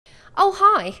Oh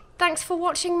hi, thanks for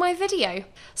watching my video.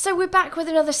 So we're back with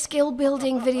another skill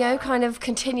building video, kind of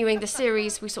continuing the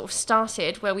series we sort of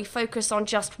started, where we focus on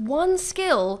just one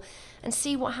skill and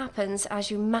see what happens as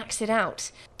you max it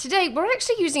out. Today we're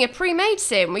actually using a pre-made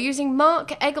sim. We're using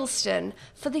Mark Eggleston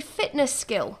for the fitness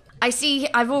skill. I see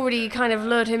I've already kind of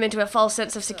lured him into a false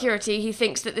sense of security. He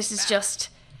thinks that this is just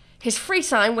his free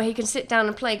time where he can sit down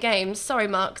and play games. Sorry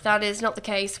Mark, that is not the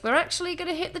case. We're actually going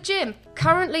to hit the gym.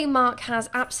 Currently Mark has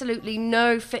absolutely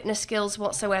no fitness skills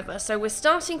whatsoever, so we're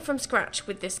starting from scratch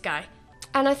with this guy.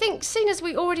 And I think, seeing as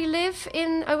we already live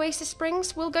in Oasis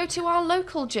Springs, we'll go to our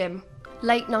local gym.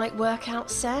 Late night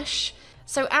workout sesh.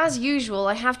 So as usual,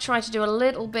 I have tried to do a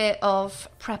little bit of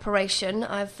preparation.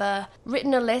 I've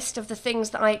written a list of the things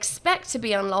that I expect to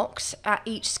be unlocked at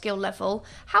each skill level.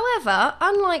 However,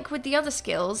 unlike with the other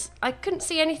skills, I couldn't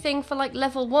see anything for like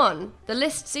level 1. The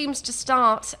list seems to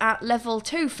start at level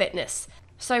 2 fitness.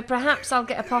 So perhaps I'll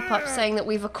get a pop-up saying that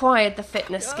we've acquired the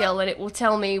fitness skill and it will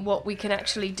tell me what we can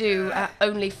actually do at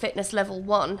only fitness level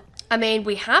 1. I mean,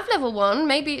 we have level 1,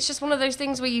 maybe it's just one of those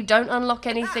things where you don't unlock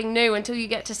anything new until you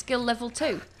get to skill level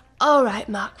 2. Alright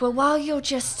Mark, well while you're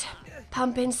just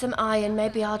pumping some iron,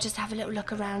 maybe I'll just have a little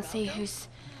look around, see who's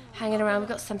hanging around. We've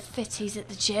got some fitties at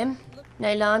the gym.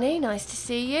 Nailani, nice to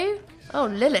see you. Oh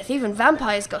Lilith, even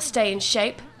vampires got to stay in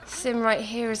shape. Sim right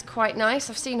here is quite nice,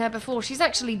 I've seen her before. She's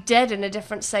actually dead in a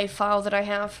different save file that I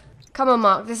have. Come on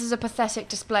Mark, this is a pathetic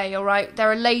display, alright?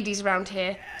 There are ladies around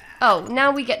here. Oh,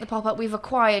 now we get the pop-up, we've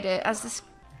acquired it.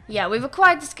 Yeah, we've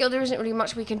acquired the skill, there isn't really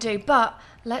much we can do, but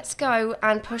let's go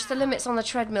and push the limits on the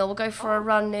treadmill. We'll go for a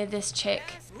run near this chick.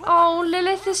 Oh,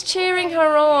 Lilith is cheering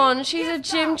her on. She's a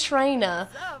gym trainer,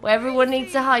 where everyone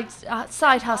needs a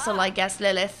side hustle, I guess,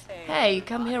 Lilith. Hey, you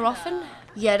come here often?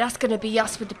 Yeah, that's gonna be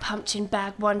us with the punching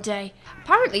bag one day.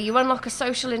 Apparently you unlock a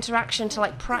social interaction to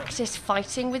like practice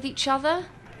fighting with each other.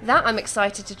 That I'm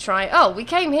excited to try. Oh, we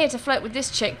came here to flirt with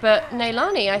this chick, but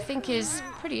Nailani, I think, is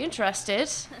pretty interested.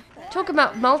 Talk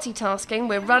about multitasking.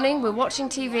 We're running, we're watching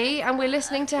TV, and we're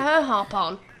listening to her harp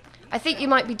on. I think you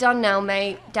might be done now,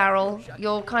 mate, Daryl.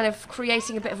 You're kind of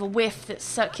creating a bit of a whiff that's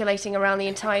circulating around the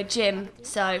entire gym,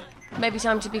 so maybe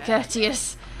time to be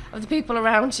courteous of the people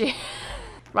around you.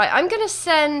 Right, I'm going to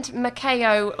send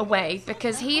Makeo away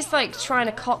because he's like trying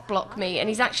to cock block me and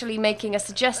he's actually making a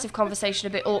suggestive conversation a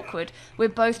bit awkward. We're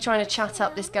both trying to chat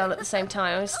up this girl at the same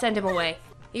time. I'm going to send him away.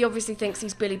 He obviously thinks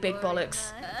he's Billy Big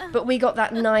Bollocks. But we got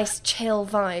that nice chill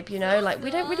vibe, you know, like we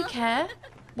don't really care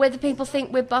whether people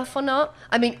think we're buff or not.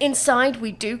 I mean, inside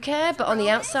we do care, but on the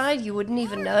outside you wouldn't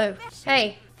even know.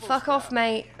 Hey, fuck off,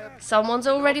 mate. Someone's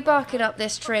already barking up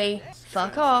this tree.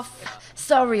 Fuck off.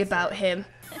 Sorry about him.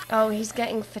 Oh, he's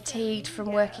getting fatigued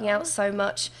from working out so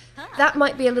much. That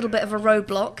might be a little bit of a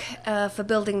roadblock for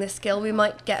building this skill. We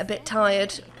might get a bit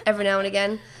tired every now and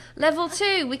again. Level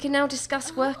 2, we can now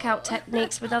discuss workout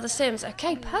techniques with other sims.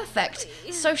 Okay, perfect.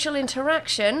 Social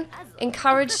interaction.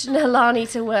 Encourage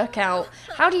Nalani to work out.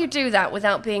 How do you do that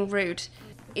without being rude?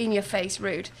 In your face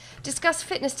rude. Discuss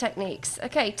fitness techniques.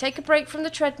 Okay, take a break from the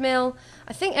treadmill.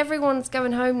 I think everyone's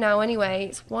going home now anyway.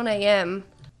 It's 1 AM.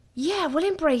 Yeah, we'll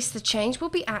embrace the change. We'll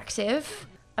be active.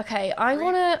 Okay,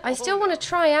 I still wanna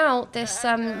try out this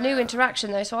new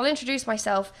interaction though, so I'll introduce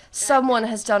myself. Someone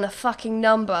has done a fucking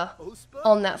number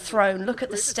on that throne. Look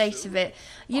at the state of it.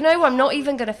 You know, I'm not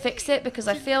even gonna fix it because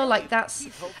I feel like that's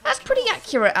pretty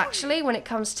accurate actually when it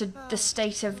comes to the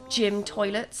state of gym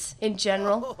toilets in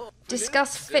general.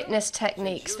 Discuss fitness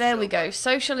techniques. There we go.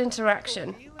 Social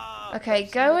interaction. Okay,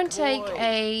 go and take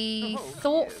a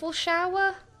thoughtful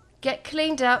shower. Get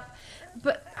cleaned up,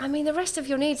 but I mean the rest of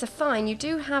your needs are fine. You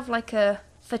do have like a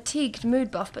fatigued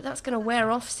mood buff, but that's going to wear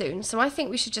off soon. So I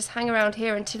think we should just hang around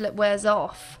here until it wears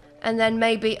off. And then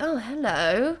maybe, oh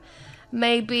hello,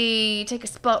 maybe take a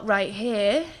spot right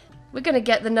here. We're going to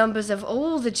get the numbers of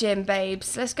all the gym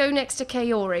babes. Let's go next to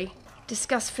Kaori.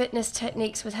 Discuss fitness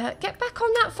techniques with her. Get back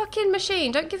on that fucking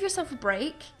machine. Don't give yourself a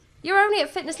break. You're only at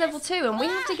fitness level 2 and we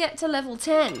have to get to level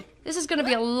 10. This is going to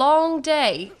be a long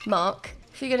day, Mark.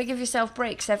 If you're going to give yourself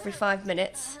breaks every 5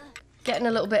 minutes. Getting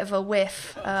a little bit of a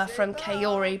whiff from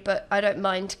Kaori, but I don't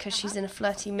mind because she's in a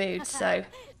flirty mood, so...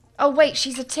 Oh wait,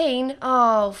 she's a teen?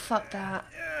 Oh, fuck that.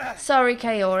 Sorry,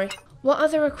 Kaori. What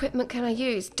other equipment can I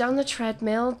use? Done the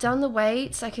treadmill, done the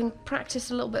weights, I can practice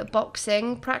a little bit of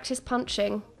boxing, practice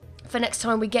punching. For next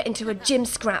time we get into a gym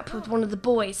scrap with one of the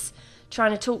boys,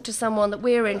 trying to talk to someone that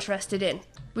we're interested in.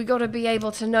 We gotta be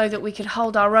able to know that we can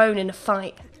hold our own in a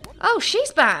fight. Oh,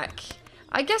 she's back!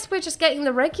 I guess we're just getting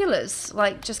the regulars,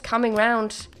 like just coming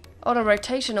round on a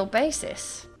rotational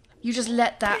basis. You just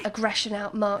let that aggression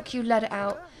out, Mark. You let it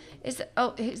out. Is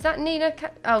that Nina?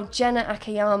 Oh, Jenna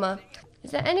Akiyama.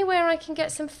 Is there anywhere I can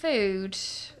get some food?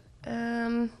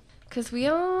 Because we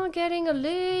are getting a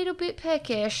little bit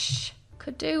peckish.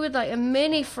 Could do with like a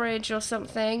mini fridge or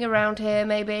something around here,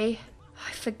 maybe.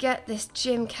 I forget this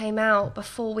gym came out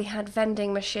before we had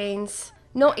vending machines.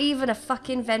 Not even a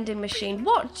fucking vending machine.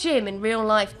 What gym in real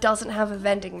life doesn't have a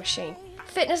vending machine?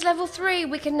 Fitness level 3,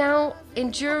 we can now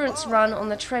endurance run on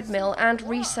the treadmill and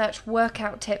research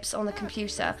workout tips on the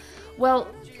computer. Well,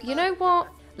 you know what?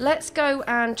 Let's go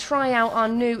and try out our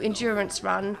new endurance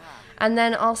run, and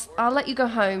then I'll let you go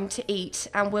home to eat,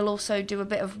 and we'll also do a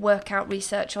bit of workout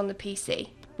research on the PC.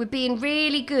 We're being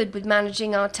really good with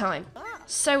managing our time.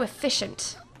 So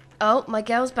efficient. Oh, my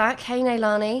girl's back. Hey,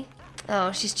 Neilani.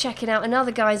 Oh, she's checking out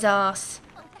another guy's ass.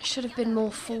 Should have been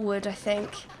more forward, I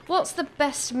think. What's the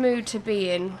best mood to be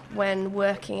in when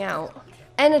working out?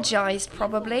 Energized,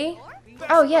 probably.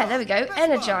 Oh, yeah, there we go.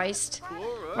 Energized.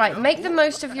 Right, make the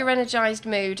most of your energized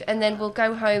mood, and then we'll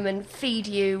go home and feed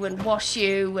you and wash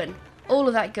you and all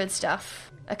of that good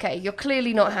stuff. Okay, you're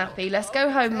clearly not happy. Let's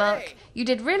go home, Mark. You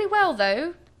did really well,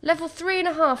 though. Level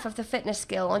 3.5 of the fitness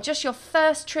skill on just your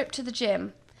first trip to the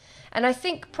gym. And I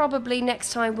think probably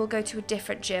next time we'll go to a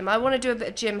different gym. I want to do a bit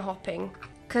of gym hopping.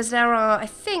 Because there are, I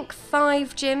think,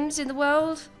 5 gyms in the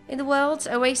world.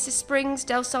 Oasis Springs,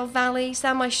 Del Sol Valley,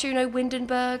 San Myshuno,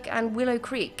 Windenburg, and Willow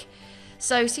Creek.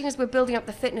 So, seeing as we're building up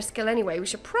the fitness skill anyway, we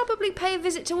should probably pay a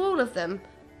visit to all of them.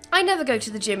 I never go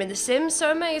to the gym in The Sims, so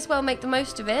I may as well make the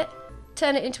most of it.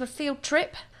 Turn it into a field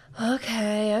trip.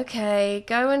 Okay.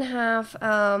 Go and have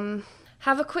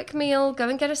a quick meal, go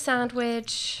and get a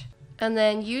sandwich, and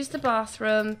then use the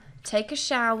bathroom, take a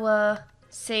shower.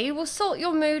 See, we'll sort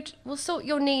your mood, we'll sort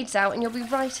your needs out, and you'll be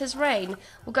right as rain.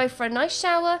 We'll go for a nice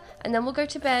shower, and then we'll go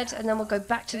to bed, and then we'll go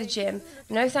back to the gym.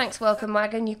 No thanks, welcome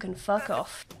wagon, you can fuck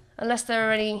off. Unless there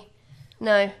are any...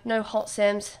 No hot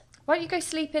Sims. Why don't you go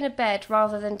sleep in a bed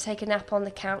rather than take a nap on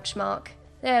the couch, Mark?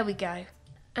 There we go.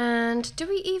 And do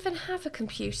we even have a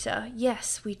computer?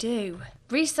 Yes, we do.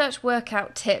 Research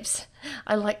workout tips.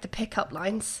 I like the pickup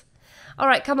lines.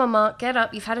 Alright, come on, Mark, get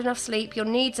up. You've had enough sleep. Your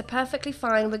needs are perfectly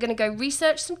fine. We're going to go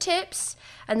research some tips,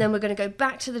 and then we're going to go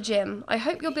back to the gym. I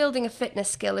hope you're building a fitness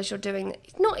skill as you're doing it.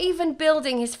 He's not even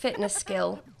building his fitness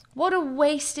skill. What a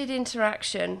wasted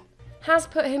interaction. Has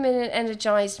put him in an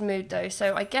energized mood, though,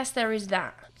 so I guess there is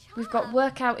that. We've got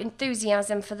workout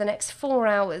enthusiasm for the next 4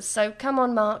 hours, so come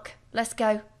on, Mark. Let's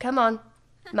go. Come on.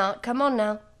 Mark, come on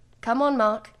now. Come on,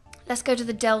 Mark. Let's go to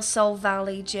the Del Sol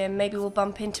Valley gym. Maybe we'll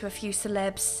bump into a few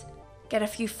celebs. Get a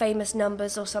few famous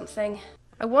numbers or something.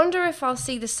 I wonder if I'll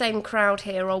see the same crowd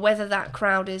here, or whether that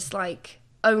crowd is, like,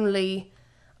 only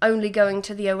going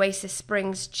to the Oasis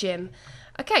Springs gym.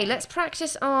 Okay, let's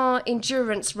practice our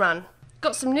endurance run.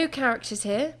 Got some new characters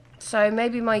here, so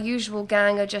maybe my usual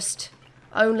gang are just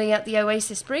only at the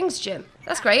Oasis Springs gym.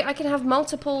 That's great, I can have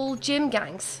multiple gym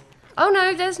gangs. Oh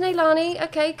no, there's Neilani.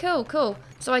 Okay, cool.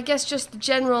 So I guess just the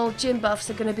general gym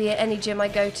buffs are going to be at any gym I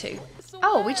go to.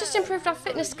 Oh, we just improved our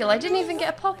fitness skill. I didn't even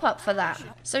get a pop-up for that.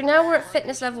 So now we're at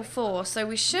fitness level 4, so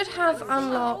we should have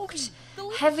unlocked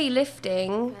heavy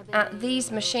lifting at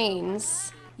these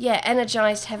machines. Yeah,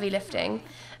 energized heavy lifting.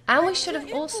 And we should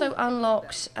have also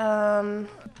unlocked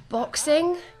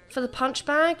boxing for the punch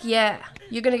bag. Yeah,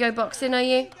 you're going to go boxing, are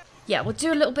you? Yeah, we'll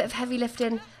do a little bit of heavy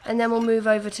lifting, and then we'll move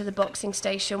over to the boxing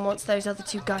station once those other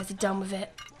 2 guys are done with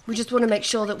it. We just want to make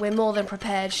sure that we're more than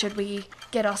prepared should we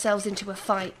get ourselves into a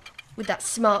fight with that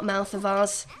smart mouth of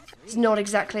ours. It's not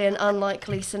exactly an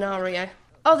unlikely scenario.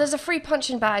 Oh, there's a free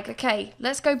punching bag. Okay,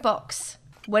 let's go box.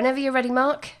 Whenever you're ready,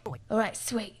 Mark. Alright,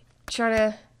 sweet. Trying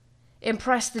to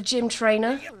impress the gym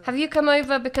trainer. Have you come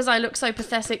over because I look so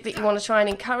pathetic that you want to try and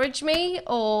encourage me?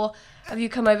 Or have you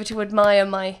come over to admire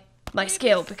my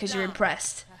skill because you're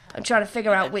impressed? I'm trying to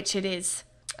figure out which it is.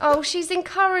 Oh, she's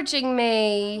encouraging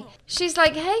me. She's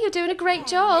like, hey, you're doing a great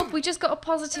job. We just got a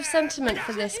positive sentiment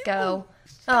for this girl.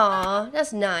 Aw,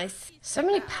 that's nice. So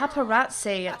many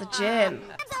paparazzi at the gym.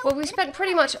 Well, we spent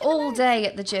pretty much all day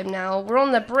at the gym now. We're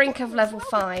on the brink of level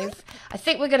 5. I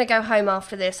think we're going to go home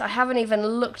after this. I haven't even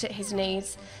looked at his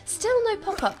needs. Still no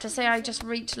pop-up to say I just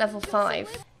reached level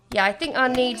 5. Yeah, I think our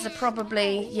needs are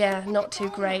probably, not too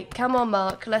great. Come on,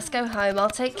 Mark, let's go home. I'll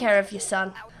take care of you,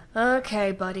 son.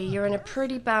 Okay, buddy, you're in a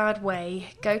pretty bad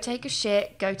way. Go take a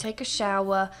shit, go take a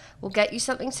shower. We'll get you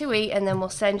something to eat, and then we'll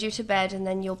send you to bed, and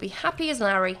then you'll be happy as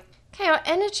Larry. Okay, our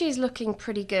energy's looking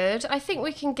pretty good. I think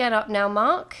we can get up now,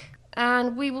 Mark.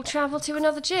 And we will travel to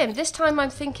another gym. This time I'm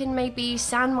thinking maybe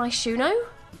San Myshuno?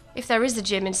 If there is a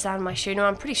gym in San Myshuno,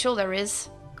 I'm pretty sure there is.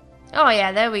 Oh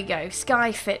yeah, there we go.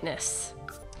 Sky Fitness.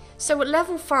 So at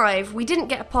level 5, we didn't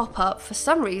get a pop-up for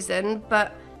some reason,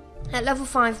 but At level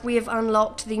 5 we have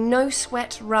unlocked the no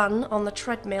sweat run on the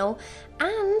treadmill,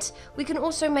 and we can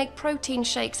also make protein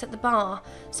shakes at the bar.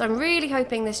 So I'm really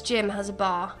hoping this gym has a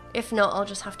bar. If not, I'll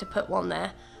just have to put one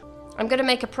there. I'm going to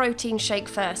make a protein shake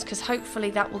first because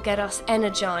hopefully that will get us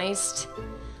energized.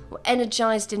 Or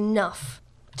energized enough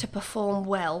to perform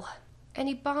well.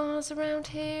 Any bars around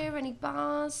here? Any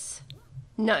bars?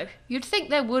 No, you'd think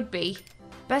there would be.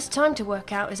 Best time to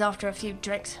work out is after a few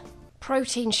drinks.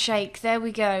 Protein shake, there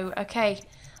we go. Okay,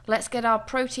 let's get our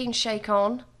protein shake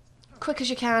on. Quick as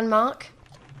you can, Mark.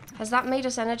 Has that made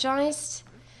us energized?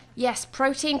 Yes,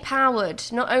 protein powered.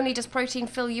 Not only does protein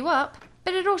fill you up,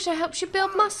 but it also helps you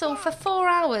build muscle for 4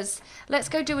 hours. Let's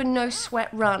go do a no sweat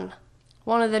run.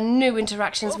 One of the new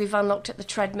interactions we've unlocked at the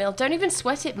treadmill. Don't even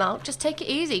sweat it, Mark. Just take it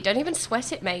easy. Don't even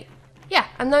sweat it, mate. Yeah,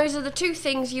 and those are the 2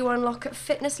 things you unlock at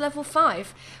fitness level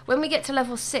 5. When we get to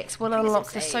level 6, we'll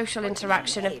unlock the social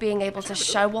interaction of being able to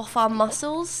show off our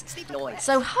muscles.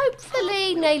 So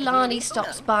hopefully Neilani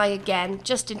stops by again,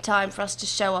 just in time for us to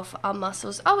show off our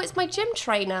muscles. Oh, it's my gym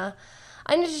trainer.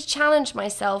 I need to challenge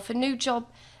myself, a new job.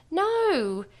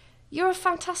 No, you're a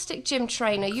fantastic gym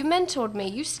trainer. You mentored me.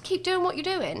 You keep doing what you're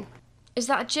doing. Is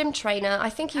that a gym trainer? I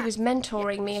think he was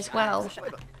mentoring me as well,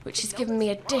 which has given me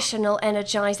additional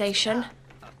energization.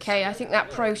 Okay, I think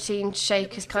that protein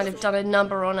shake has kind of done a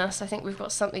number on us. I think we've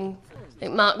got something. I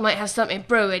think Mark might have something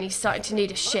brewing. He's starting to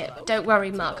need a shit. Don't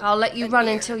worry, Mark. I'll let you run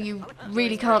until you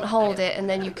really can't hold it, and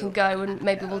then you can go and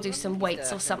maybe we'll do some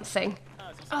weights or something.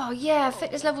 Oh yeah,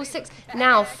 fitness level 6.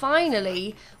 Now,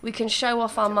 finally, we can show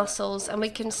off our muscles and we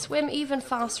can swim even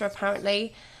faster,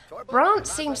 apparently. Brant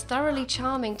seems thoroughly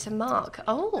charming to Mark.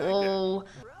 Oh,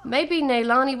 maybe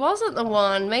Neilani wasn't the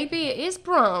one. Maybe it is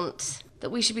Brant that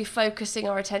we should be focusing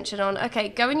our attention on. Okay,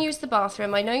 go and use the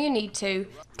bathroom. I know you need to.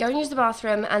 Go and use the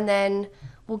bathroom and then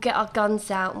we'll get our guns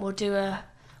out and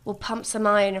we'll pump some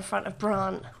iron in front of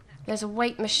Brant. There's a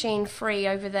weight machine free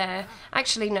over there.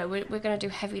 Actually, no, we're going to do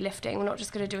heavy lifting. We're not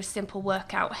just going to do a simple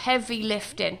workout. Heavy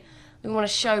lifting. We want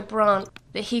to show Brant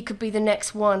that he could be the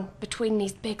next one between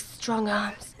these big, strong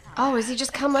arms. Oh, has he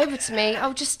just come over to me?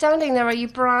 Oh, just standing there, are you,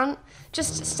 Brant?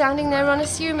 Just standing there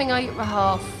unassuming, are you?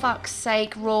 Oh, fuck's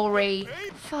sake, Rory.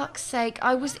 Fuck's sake,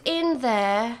 I was in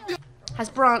there. Has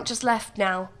Brant just left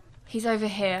now? He's over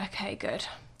here. Okay, good.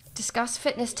 Discuss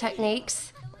fitness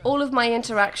techniques. All of my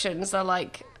interactions are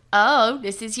like, oh,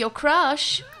 this is your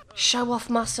crush. Show off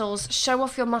muscles. Show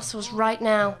off your muscles right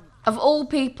now. Of all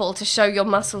people to show your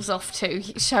muscles off to,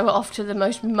 show it off to the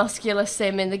most muscular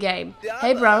sim in the game.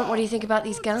 Hey Brant, what do you think about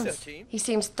these guns? He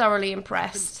seems thoroughly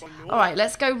impressed. Alright,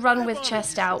 let's go run with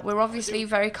chest out. We're obviously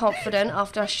very confident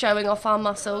after showing off our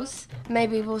muscles.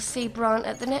 Maybe we'll see Brant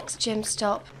at the next gym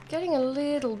stop. Getting a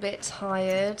little bit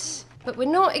tired, but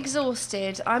we're not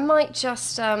exhausted. I might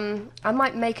just, I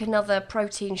might make another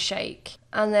protein shake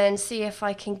and then see if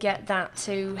I can get that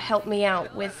to help me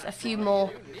out with a few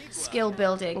more skill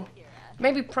building.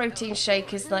 Maybe protein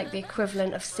shake is like the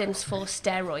equivalent of Sims 4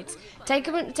 steroids. Take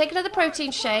another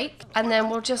protein shake and then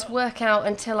we'll just work out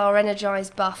until our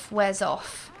energized buff wears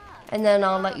off. And then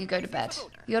I'll let you go to bed.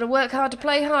 You gotta work hard to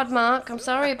play hard, Mark. I'm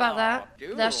sorry about that.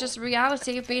 That's just the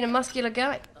reality of being a muscular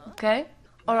guy. Okay?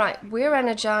 Alright, we're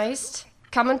energized.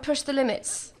 Come and push the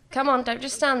limits. Come on, don't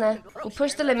just stand there. We'll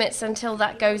push the limits until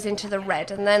that goes into the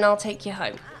red, and then I'll take you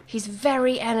home. He's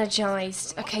very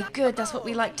energized. Okay, good, that's what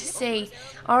we like to see.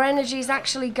 Our energy's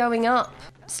actually going up.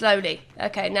 Slowly.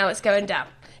 Okay, now it's going down.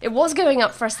 It was going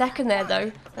up for a second there,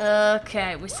 though.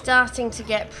 Okay, we're starting to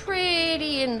get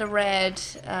pretty in the red.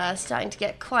 Starting to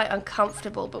get quite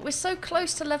uncomfortable, but we're so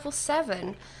close to level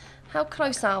 7. How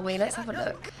close are we? Let's have a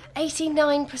look.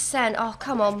 89%. Oh,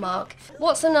 come on, Mark.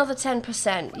 What's another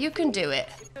 10%? You can do it.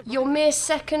 You're mere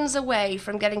seconds away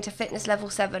from getting to fitness level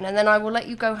 7, and then I will let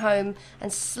you go home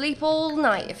and sleep all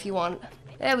night if you want.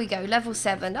 There we go, level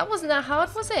 7. That wasn't that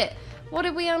hard, was it? What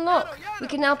did we unlock? We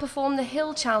can now perform the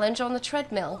hill challenge on the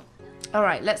treadmill.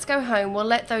 Alright, let's go home. We'll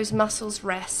let those muscles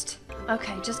rest.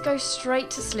 Okay, just go straight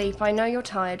to sleep. I know you're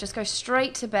tired. Just go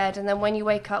straight to bed, and then when you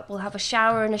wake up, we'll have a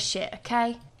shower and a shit,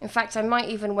 okay? In fact, I might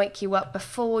even wake you up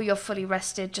before you're fully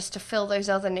rested just to fill those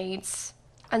other needs.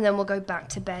 And then we'll go back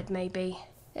to bed, maybe.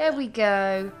 There we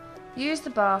go. Use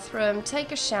the bathroom,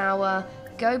 take a shower,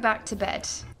 go back to bed.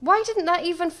 Why didn't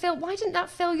that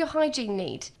fill your hygiene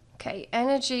need? Okay,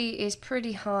 energy is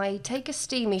pretty high. Take a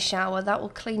steamy shower, that will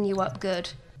clean you up good.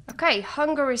 Okay,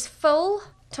 hunger is full.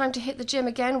 Time to hit the gym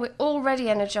again. We're already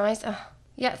energized.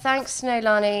 Yeah, thanks,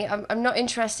 Neilani. I'm not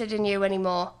interested in you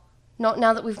anymore. Not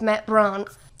now that we've met Brant.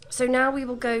 So now we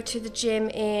will go to the gym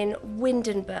in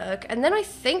Windenburg. And then I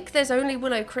think there's only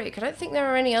Willow Creek. I don't think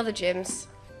there are any other gyms.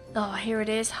 Oh, here it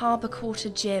is, Harbour Quarter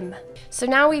Gym. So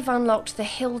now we've unlocked the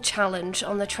hill challenge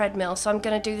on the treadmill, so I'm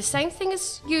going to do the same thing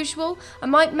as usual. I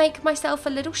might make myself a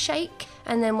little shake,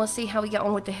 and then we'll see how we get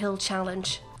on with the hill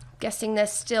challenge. Guessing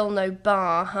there's still no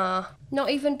bar, huh? Not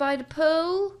even by the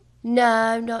pool?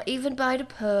 No, not even by the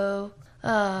pool.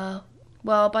 Oh,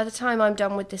 well, by the time I'm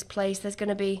done with this place, there's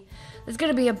gonna be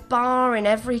a bar in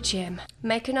every gym.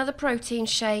 Make another protein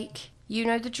shake. You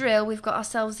know the drill. We've got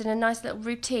ourselves in a nice little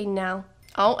routine now.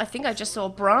 Oh, I think I just saw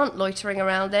Brant loitering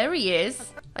around. There he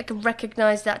is. I can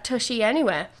recognise that tushy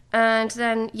anywhere. And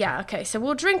then, yeah, okay, so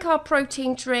we'll drink our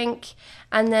protein drink,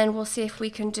 and then we'll see if we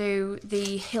can do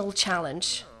the hill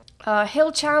challenge.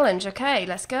 Hill challenge, okay,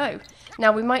 let's go.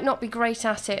 Now, we might not be great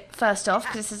at it first off,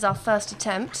 because this is our first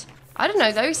attempt. I don't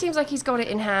know, though. He seems like he's got it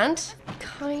in hand.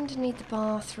 Kinda need the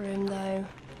bathroom, though.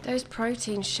 Those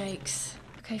protein shakes.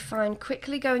 Okay, fine.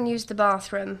 Quickly go and use the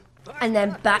bathroom. And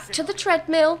then back to the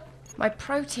treadmill. My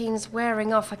protein's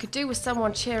wearing off. I could do with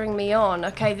someone cheering me on.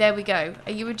 Okay, there we go.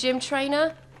 Are you a gym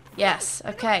trainer? Yes,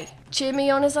 okay. Cheer me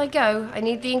on as I go. I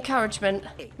need the encouragement.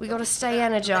 We gotta stay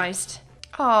energized.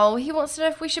 Oh, he wants to know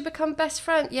if we should become best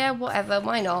friends. Yeah, whatever.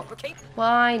 Why not?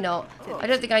 Why not? I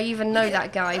don't think I even know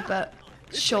that guy, but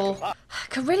sure. I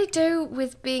could really do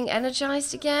with being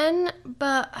energized again,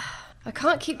 but I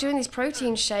can't keep doing these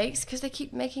protein shakes because they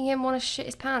keep making him want to shit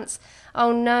his pants.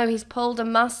 Oh no, he's pulled a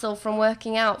muscle from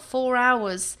working out. 4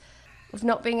 hours of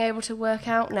not being able to work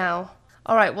out now.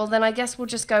 Alright, well then I guess we'll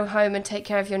just go home and take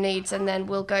care of your needs, and then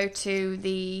we'll go to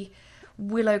the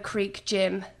Willow Creek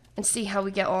gym and see how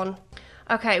we get on.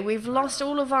 Okay, we've lost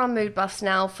all of our mood buffs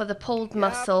now for the pulled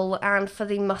muscle and for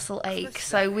the muscle ache,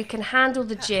 so we can handle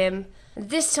the gym.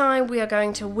 This time we are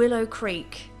going to Willow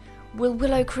Creek. Will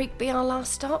Willow Creek be our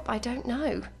last stop? I don't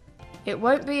know. It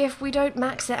won't be if we don't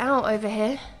max it out over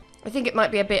here. I think it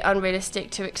might be a bit unrealistic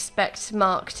to expect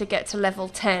Mark to get to level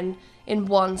 10 in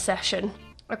one session.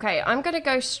 Okay, I'm going to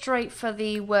go straight for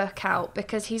the workout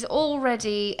because he's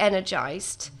already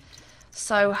energized.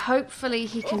 So hopefully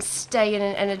he can stay in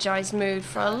an energized mood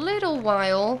for a little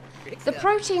while. The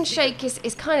protein shake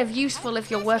is kind of useful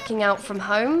if you're working out from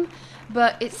home,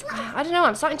 but it's, I don't know,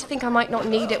 I'm starting to think I might not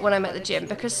need it when I'm at the gym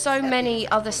because so many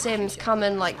other Sims come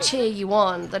and like cheer you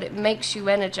on that it makes you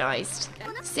energized.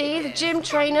 See, the gym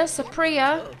trainer,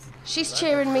 Supriya, she's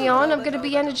cheering me on. I'm going to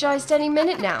be energized any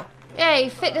minute now. Yay,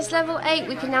 fitness level 8,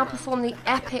 we can now perform the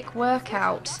epic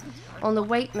workout on the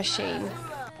weight machine.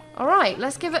 Alright,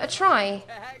 let's give it a try.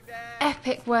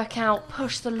 Epic workout,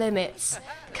 push the limits.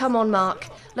 Come on, Mark,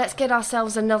 let's get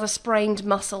ourselves another sprained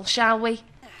muscle, shall we?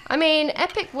 I mean,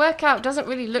 epic workout doesn't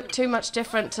really look too much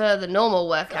different to the normal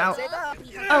workout.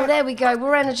 Oh, there we go,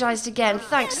 we're energized again.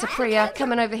 Thanks, Supriya,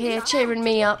 coming over here, cheering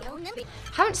me up.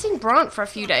 Haven't seen Brant for a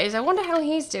few days, I wonder how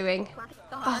he's doing.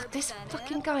 Oh, this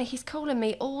fucking guy, he's calling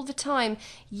me all the time.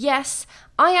 Yes,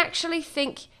 I actually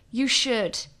think you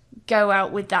should go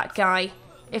out with that guy.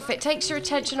 If it takes your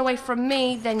attention away from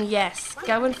me, then yes,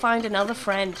 go and find another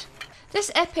friend.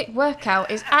 This epic workout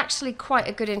is actually quite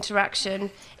a good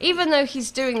interaction. Even though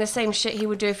he's doing the same shit he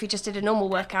would do if he just did a normal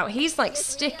workout, he's like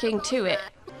sticking to it.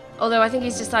 Although I think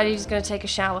he's decided he's going to take a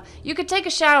shower. You could take a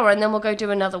shower and then we'll go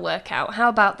do another workout. How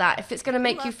about that? If it's going to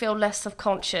make you feel less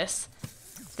self-conscious,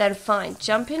 then fine.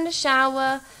 Jump in the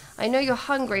shower. I know you're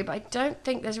hungry, but I don't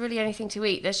think there's really anything to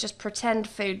eat. There's just pretend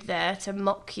food there to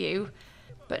mock you.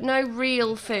 But no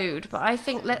real food. But I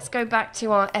think let's go back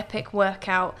to our epic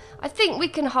workout. I think we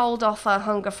can hold off our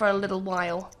hunger for a little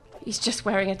while. He's just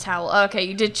wearing a towel. Okay,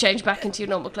 you did change back into your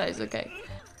normal clothes, okay.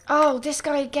 Oh, this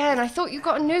guy again. I thought you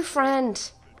got a new friend.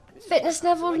 Fitness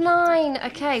level 9.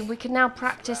 Okay, we can now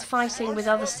practice fighting with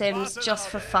other Sims just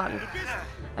for fun.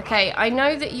 Okay, I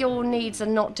know that your needs are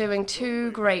not doing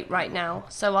too great right now.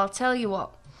 So I'll tell you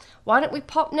what. Why don't we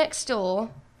pop next door,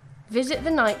 visit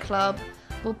the nightclub.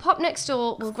 We'll pop next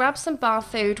door, we'll grab some bar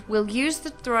food, we'll use the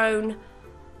throne,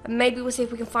 and maybe we'll see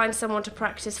if we can find someone to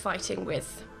practice fighting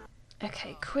with.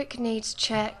 Okay, quick needs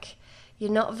check.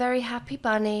 You're not a very happy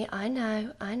bunny. I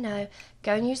know, I know.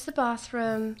 Go and use the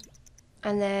bathroom.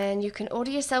 And then you can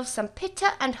order yourself some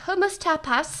pita and hummus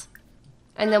tapas.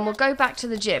 And then we'll go back to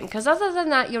the gym. Because other than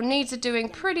that, your needs are doing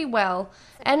pretty well.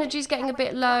 Energy's getting a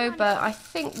bit low, but I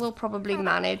think we'll probably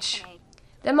manage.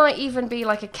 There might even be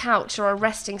like a couch or a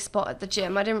resting spot at the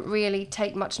gym. I didn't really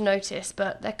take much notice,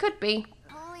 but there could be.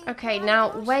 Okay, now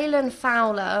Waylon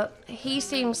Fowler, he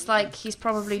seems like he's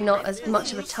probably not as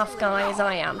much of a tough guy as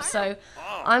I am, so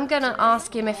I'm going to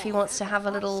ask him if he wants to have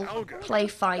a little play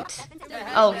fight.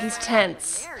 Oh, he's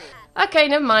tense. Okay,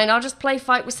 never mind, I'll just play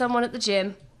fight with someone at the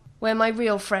gym, where my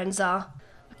real friends are.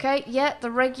 Okay, yeah,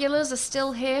 the regulars are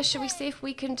still here. Should we see if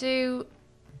we can do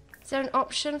Is there an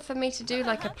option for me to do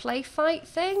like a play fight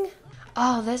thing?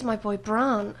 Oh, there's my boy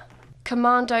Brant.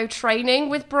 Commando training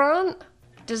with Brant?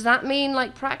 Does that mean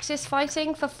like practice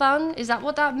fighting for fun? Is that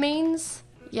what that means?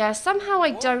 Yeah, somehow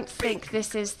I don't think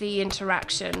this is the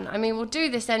interaction. I mean, we'll do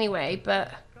this anyway,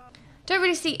 but don't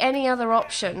really see any other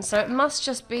option, so it must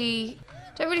just be...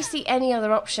 Don't really see any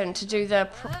other option to do the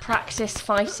practice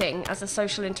fighting as a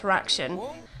social interaction.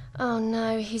 Oh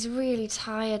no, he's really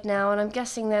tired now, and I'm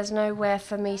guessing there's nowhere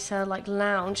for me to like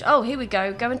lounge. Oh, here we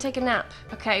go. Go and take a nap.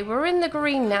 Okay, we're in the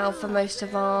green now for most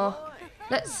of our...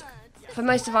 For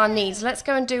most of our needs. Let's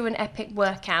go and do an epic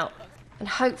workout. And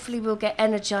hopefully we'll get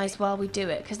energized while we do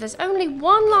it. Because there's only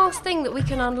one last thing that we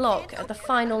can unlock at the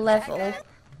final level.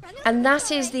 And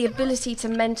that is the ability to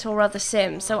mentor other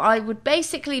Sims. So I would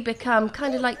basically become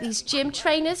kind of like these gym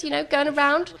trainers, you know, going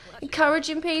around,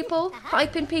 encouraging people,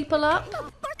 hyping people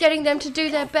up, getting them to do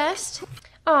their best.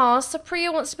 Aw,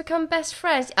 Supriya wants to become best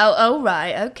friends. Oh,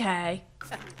 right, okay.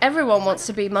 Everyone wants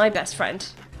to be my best friend.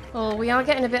 Oh, we are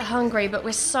getting a bit hungry, but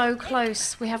we're so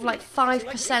close. We have like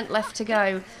 5% left to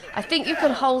go. I think you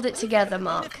can hold it together,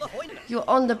 Mark. You're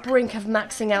on the brink of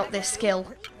maxing out this skill.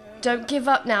 Don't give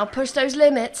up now. Push those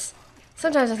limits.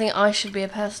 Sometimes I think I should be a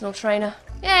personal trainer.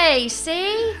 Hey,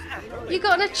 see? You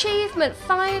got an achievement.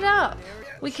 Fired up.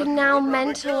 We can now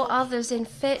mentor others in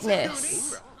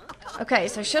fitness. Okay,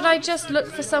 so should I just look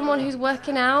for someone who's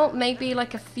working out? Maybe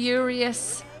like a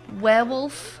furious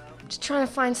werewolf? Just trying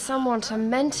to find someone to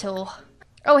mentor.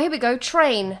 Oh, here we go.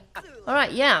 Train.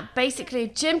 Alright, yeah. Basically a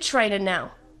gym trainer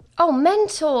now. Oh,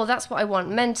 mentor. That's what I want.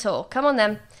 Mentor. Come on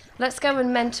then. Let's go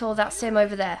and mentor that Sim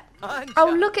over there.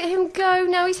 Oh, look at him go.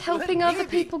 Now he's helping other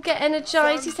people get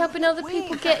energized. He's helping other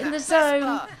people get in the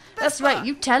zone. That's right.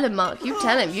 You tell him, Mark. You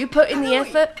tell him. You put in the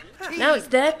effort. Now it's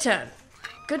their turn.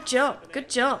 Good job. Good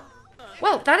job.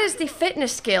 Well, that is the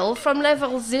fitness skill from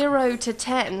level 0 to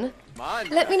 10.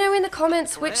 Let me know in the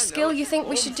comments which skill you think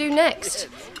we should do next.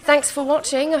 Thanks for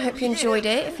watching. I hope you enjoyed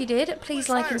it. If you did, please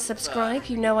like and subscribe.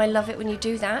 You know I love it when you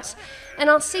do that. And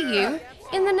I'll see you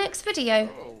in the next video.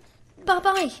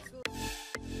 Bye-bye.